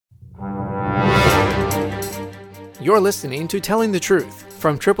You're listening to Telling the Truth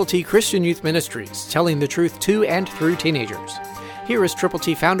from Triple T Christian Youth Ministries, telling the truth to and through teenagers. Here is Triple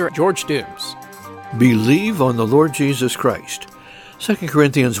T founder George Dooms. Believe on the Lord Jesus Christ. 2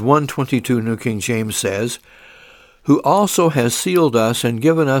 Corinthians 1:22 New King James says, who also has sealed us and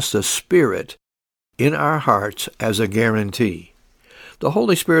given us the Spirit in our hearts as a guarantee. The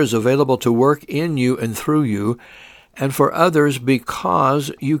Holy Spirit is available to work in you and through you and for others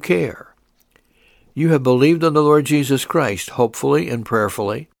because you care. You have believed on the Lord Jesus Christ, hopefully and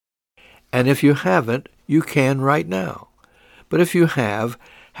prayerfully, and if you haven't, you can right now. But if you have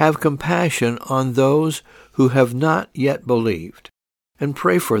compassion on those who have not yet believed, and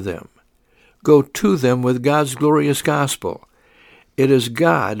pray for them. Go to them with God's glorious gospel. It is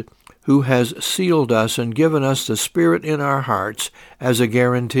God who has sealed us and given us the Spirit in our hearts as a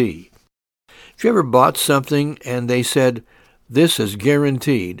guarantee. If you ever bought something and they said, this is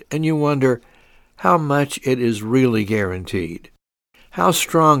guaranteed, and you wonder how much it is really guaranteed? How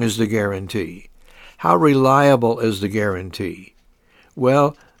strong is the guarantee? How reliable is the guarantee?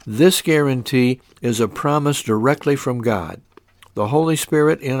 Well, this guarantee is a promise directly from God. The Holy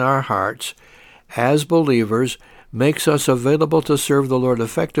Spirit in our hearts, as believers, makes us available to serve the Lord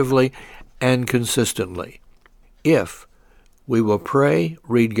effectively and consistently. If we will pray,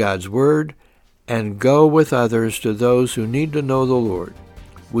 read God's Word, and go with others to those who need to know the Lord.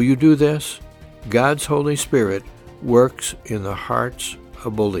 Will you do this? God's Holy Spirit works in the hearts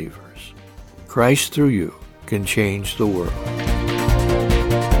of believers. Christ through you can change the world.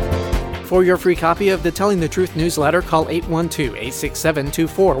 For your free copy of the Telling the Truth newsletter, call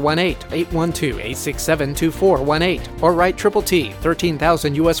 812-867-2418, 812-867-2418, or write Triple T,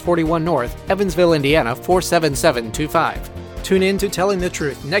 13,000 U.S. 41 North, Evansville, Indiana, 47725. Tune in to Telling the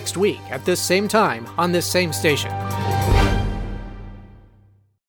Truth next week at this same time on this same station.